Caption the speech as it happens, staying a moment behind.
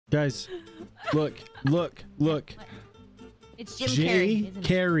Guys, look. It's Jim Carrey. Isn't it?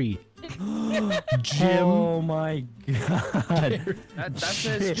 Carrey. Jim. Oh my god. That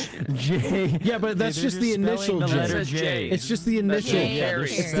says J. Yeah, but that's just the initial the J. letter J. It's just the initial. J.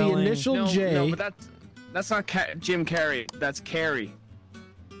 It's the initial no, J. No, but that's not Jim Carrey. That's Carrey.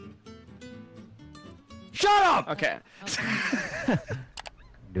 Shut up! Okay.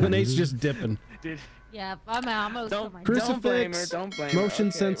 Renee's just dipping. Dude, Yeah, I'm out. I'm gonna don't blame her. Crucifix. Don't blame her. Motion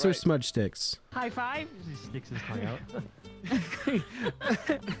Okay, sensor right. smudge sticks. High five. He sticks his tongue out.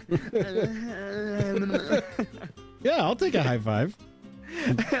 Yeah, I'll take a high five.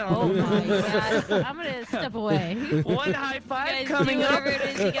 Oh my god. I'm gonna step away. One high You five guys coming do up. whatever it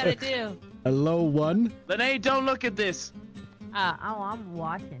is you gotta do. A low one. Lene, don't look at this. Oh, I'm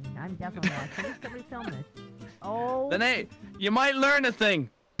watching. I'm definitely watching. Let somebody film this. Oh. Lene, you might learn a thing.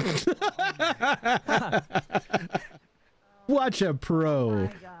 Watch a pro. Oh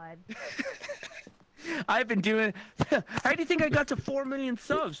my god. I've been doing. How do you think I got to 4 million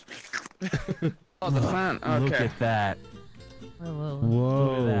subs? Oh, the fan. Okay. Look at that. Whoa.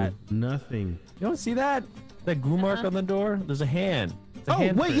 Whoa. Look at that. Nothing. You don't see that? That glue mark on the door? There's a hand. It's a Oh,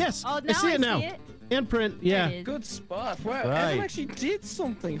 wait, handprint. yes. Oh, I now see it now. Handprint, yeah. It is. Good spot. Wow, Right. Evan actually did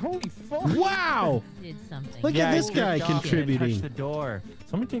something. Holy fuck. Wow. Did something. Look at this good guy job. Touch contributing. the door.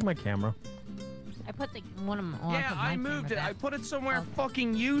 Somebody take my camera. I put the one of them on. Yeah, I moved it. I put it somewhere Okay.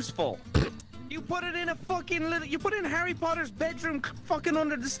 fucking useful. You put it in a fucking little. You put it in Harry Potter's bedroom, fucking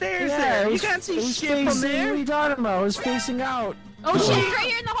under the stairs there. You can't see shit from What there. are you talking about? It was facing out. Oh shit! It's right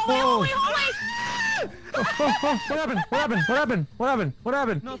here in the hallway. Hallway. What happened? What happened? What happened? What happened? What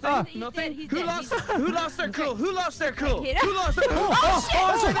happened? Nothing. He's Nothing. dead, he's Who dead, lost? he's dead. Who lost their cool? Who lost their cool? Hit him. Who lost their cool? Oh shit! oh,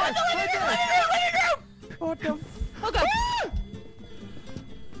 What the What the?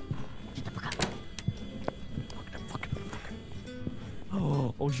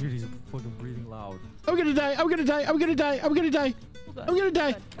 Oh god. Oh shit! He's fucking breathing loud. I'm gonna die. I'm gonna die. I'm gonna die. I'm gonna die. Oh, God. I'm gonna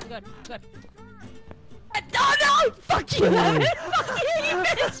die. Good. Oh no! Fuck you! Fuck you,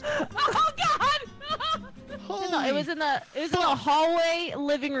 bitch! Oh god! It was in the hallway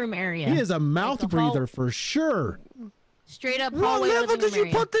living room area. He is a mouth the hall- breather for sure. Straight up What hallway level living did room you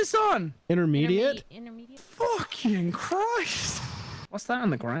area. put this on? Intermediate. Intermediate. Fucking Christ! What's that on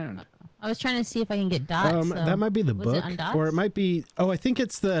the ground? I was trying to see if I can get dots. so- That might be the Was it book, on dots? or it might be. Oh, I think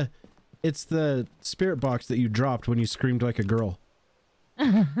it's the spirit box that you dropped when you screamed like a girl.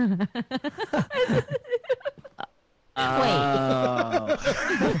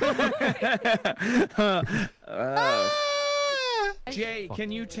 Jay,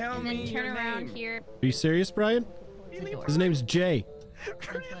 can you tell And me then your turn around name? here. Are you serious, Brian? Really? His name's Jay.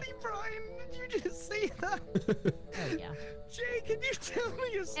 Really, Brian? Did you just say that? Oh yeah. Jay, can you tell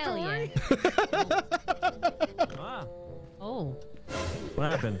me a Hell story? yeah. Ah. Oh.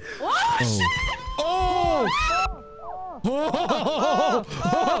 What happened? Oh shit! Oh! Oh,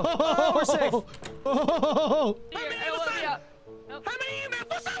 we're safe. Oh! Here, I will be out. How many emails?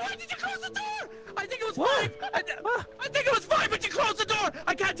 What's that? Why did you close the door? I think it was 5. I think it was 5, but you closed the door.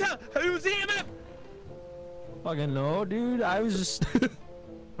 I can't tell. Who's the EMF? Fucking no, dude. I was just trying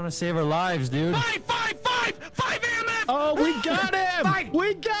to save our lives, dude. 5 EMF. Oh, we got him! Five!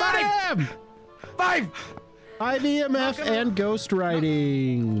 We got him! 5. 5 EMF and ghost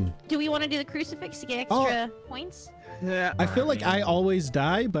writing. Do we want to do the crucifix to get extra points? Yeah. I feel like I always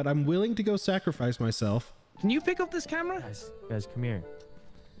die, but I'm willing to go sacrifice myself. Can you pick up this camera? Guys, come here.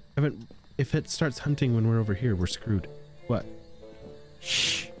 If it starts hunting when we're over here, we're screwed. What?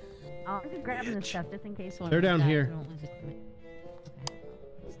 Shh. I'm just grabbing this stuff just in case one. They're down Guys, here. we don't lose equipment. Okay.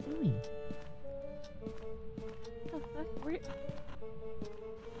 What's he doing? What the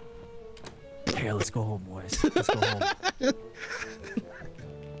fuck? Here, let's go home, boys. Let's go home.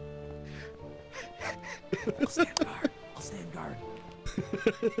 I'll stand guard. I'll stand guard.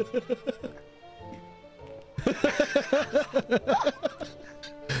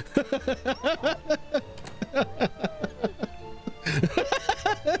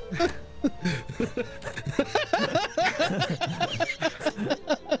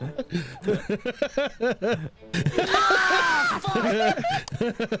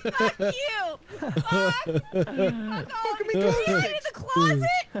 Fuck you! Fuck! Fuck me, in the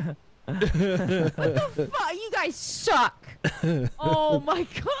closet? What the fuck? You guys suck! Oh my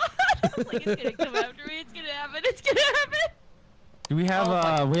god! I was like, it's gonna come after me. It's gonna happen. It's gonna happen. Do we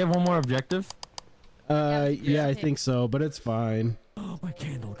have we have one more objective? Yeah, I think so, but it's fine. Oh, my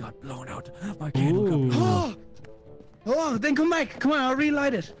candle got blown out. My candle got blown out. Oh, then come back. Come on, I'll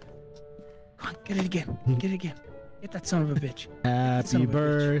relight it. Come on, get it again. Get it again. Get that son of a bitch. Happy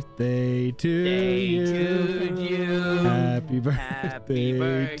birthday to you. Happy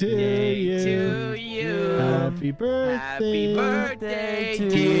birthday to you. Happy birthday,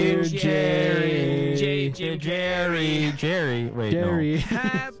 dear Jerry. Jerry. Wait, Jerry. no.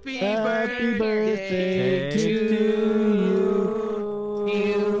 Happy birthday to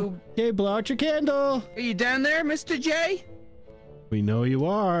you. Okay, blow out your candle. Are you down there, Mr. J? We know you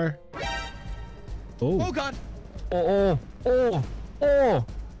are. Oh God. Oh.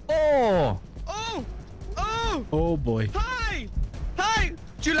 Oh boy. Hi.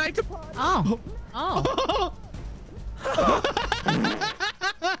 Would you like to? Oh.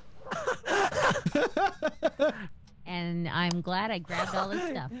 And I'm glad I grabbed all this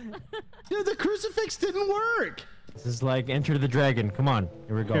stuff. Dude, the crucifix didn't work. This is like Enter the Dragon. Come on,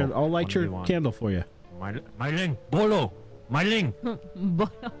 here we go. Here, I'll light your candle for you. Myling, Bolo, Myling.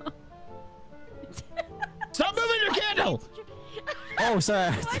 Stop moving your candle. Oh,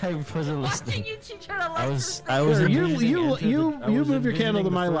 sorry, I wasn't listening. I was Sure, you you move your candle to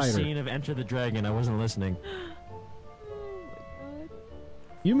my lighter. Scene of Enter the Dragon. I wasn't listening.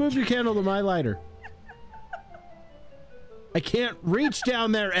 You move your candle to my lighter. I can't reach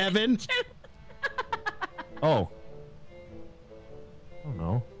down there, Evan. Oh. Oh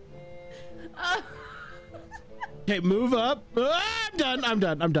no. Okay, move up. Ah, I'm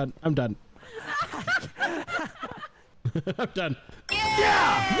done. I'm done. I'm done.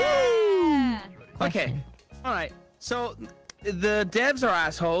 Yeah! Woo! Okay. All right. So the devs are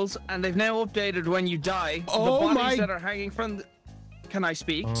assholes, and they've now updated when you die. Oh the bodies my- that are hanging from. Can I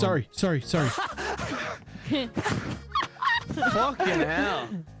speak? Sorry. Fucking hell.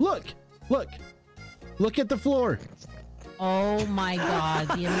 Look at the floor. Oh my God,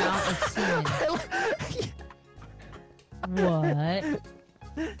 the amount of semen. What?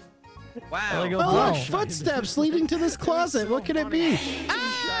 Wow. Like a Oh, bush. look, footsteps leading to this closet. What could it be?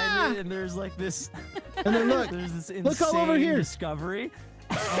 Ah! And there's like this. And then look, There's this insane look all over here. discovery.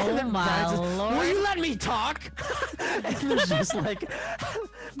 Oh my Lord. Will you let me talk? And there's just like.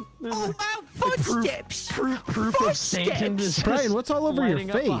 Oh wow! Footsteps. Proof of Satan just Brian, what's all over your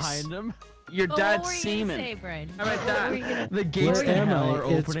lighting up face? behind him. Your Oh, dad's what were you gonna semen. say, Brian? How about What were you that? gonna- The gates Where to am hell are I?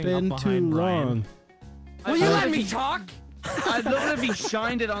 It's opening been up too behind Brian. long. Will you let let me me talk? I'd love it if he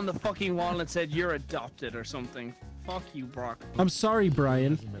shined it on the fucking wall and said, "You're adopted" or something. Fuck you, Brock. I'm sorry,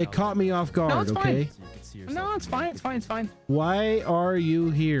 Brian. It caught me off guard, No, it's okay? fine. No, it's fine. It's fine. It's fine. Why are you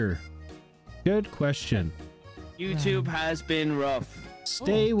here? Good question. YouTube has been rough.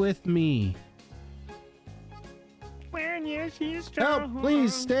 Stay with me. When you see Help,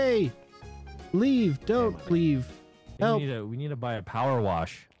 please stay. Leave, don't leave. Help. We need to buy a power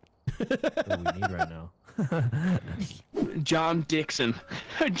wash. That's what we need right now. John Dixon.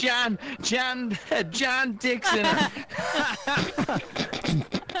 John Dixon.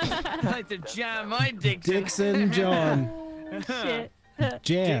 I like to jam my Dixon. Dixon John. Shit.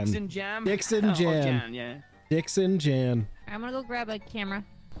 Jan. Dixon jam. Dixon Oh, Jan. Jan, yeah. Dixon Jan. I'm gonna go grab a camera.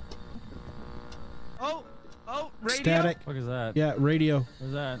 Oh, radio. Static. What is that? Yeah, radio.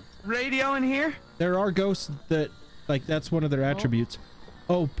 What's that? Radio in here. There are ghosts that, like, that's one of their attributes.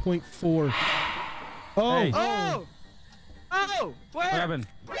 Oh, 0.4. Oh, Hey. Oh, where? What happened?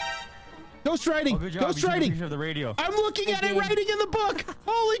 ghost writing. Oh, good job. Ghost You took a writing. picture of the radio. I'm looking at it writing in the book.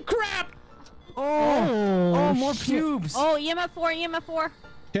 Holy crap. Oh, more shit. pubes. Oh, EMF 4, EMF 4.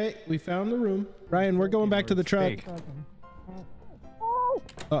 Okay, we found the room. Ryan, we're going back to the truck. Fake.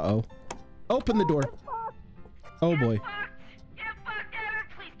 Uh-oh. Open the door. Oh, boy.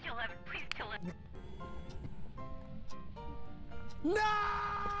 Please kill him. Please kill him.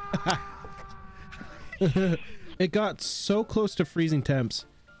 It got so close to freezing temps.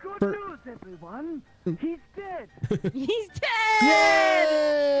 Good news, everyone. He's dead. He's dead!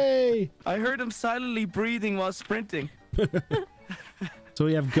 Yay! I heard him silently breathing while sprinting. So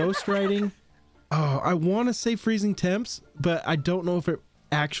we have ghost writing. Oh, I want to say freezing temps, but I don't know if it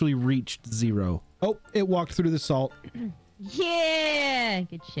actually reached 0. Oh, it walked through the salt. Yeah!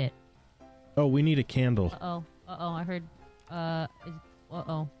 Good shit. Oh, we need a candle. Uh-oh. Uh-oh, I heard,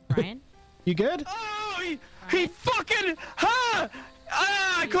 uh-oh. Brian? You good? Oh, he fucking,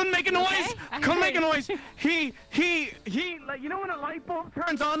 I couldn't make a noise. Okay, I Couldn't make a heard. noise. He, like, you know when a light bulb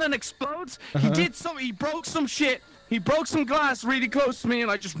turns on and explodes? Uh-huh. He did something. He broke some shit. He broke some glass really close to me,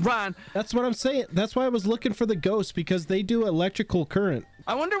 and I just ran. That's what I'm saying. That's why I was looking for the ghost, because they do electrical current.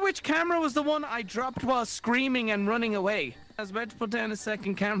 I wonder which camera was the one I dropped while screaming and running away. I was about to put down a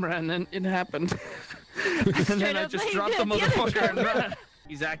second camera, and then it happened. And then I up, just like, dropped the the other motherfucker and camera. ran.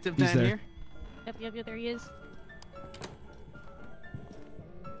 He's active He's down there. here. Yep, there he is.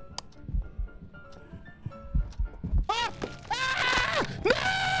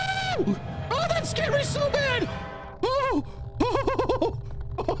 No! Oh, that scared me so bad! Oh!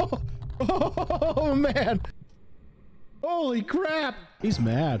 Oh, man! Holy crap! He's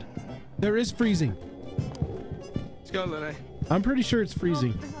mad. There is freezing. Let's go, Lily. I'm pretty sure it's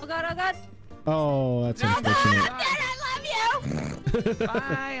freezing. Oh god, oh god. Oh, that's Oh unfortunate. god, I love you.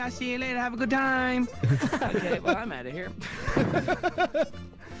 Bye. I'll see you later. Have a good time. Okay, well, I'm out of here.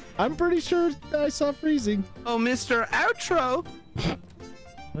 I'm pretty sure I saw freezing. Oh, Mr. Outro.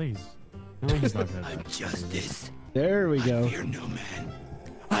 Please. Please not gonna I'm justice. There we go. Fear no man.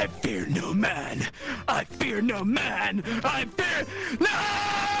 I fear no man. I fear no man. I fear no.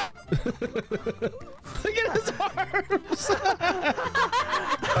 Look at his arms.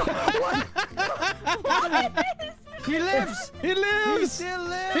 He lives! He lives. He still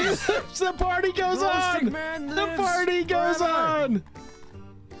lives! He lives. The party goes Glow on. stick man The lives party goes forever. on.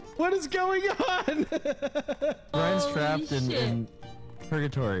 What is going on? Brian's Holy trapped in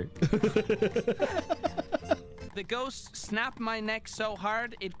purgatory. The ghost snapped my neck so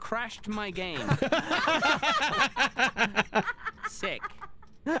hard it crashed my game. Sick.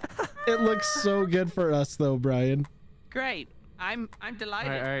 It looks so good for us though, Brian. Great. I'm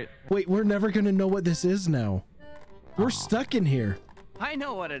delighted. Alright. Wait, we're never gonna know what this is now. We're stuck in here. I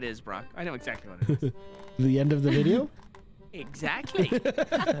know what it is, Brock. I know exactly what it is. The end of the video? Exactly. Look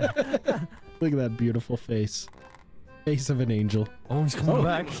at that beautiful face. Face of an angel. Oh, he's coming Oh.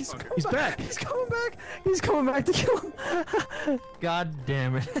 back. He's back. He's coming back. He's coming back to kill him. God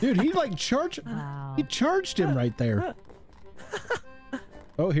damn it. Dude, he like charged. Wow. He charged him right there.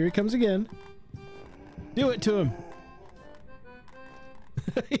 Oh, here he comes again. Do it to him.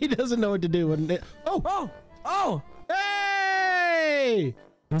 He doesn't know what to do. Oh! Oh! Oh! Hey!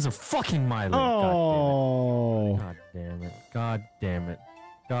 It was a fucking Milo. Oh! God damn it. God damn it.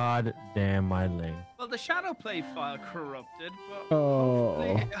 God damn my leg. Well, the shadow play file corrupted, but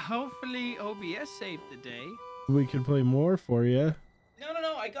Oh! hopefully OBS saved the day. We can play more for you.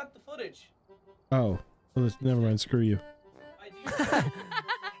 No, I got the footage. Oh, well, never mind. Screw you. I do.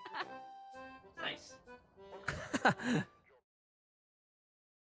 Nice.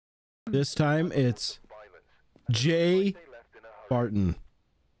 This time it's Jay Barton.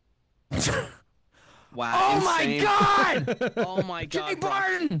 Wow. Oh my insane. god! Oh my god. Jimmy Brock.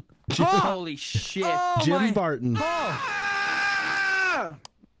 Barton! Holy shit. Oh Jim my- Barton. Oh! Ah!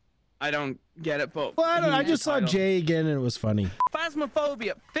 I don't get it, but Well, I, don't know, I he's just saw entitled. Jay again and it was funny.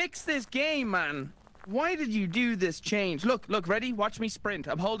 Phasmophobia, fix this game, man. Why did you do this change? Look, ready? Watch me sprint.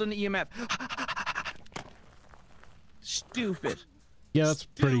 I'm holding the EMF. Stupid. Yeah, that's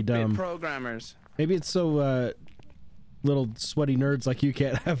pretty Stupid dumb. programmers. Maybe it's so little sweaty nerds like you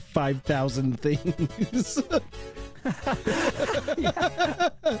can't have 5,000 things.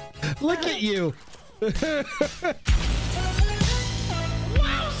 Look at you.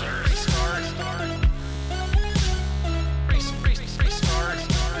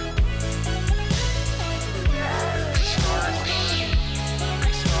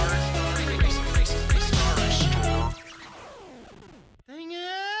 Dang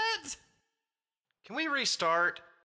it! Can we restart?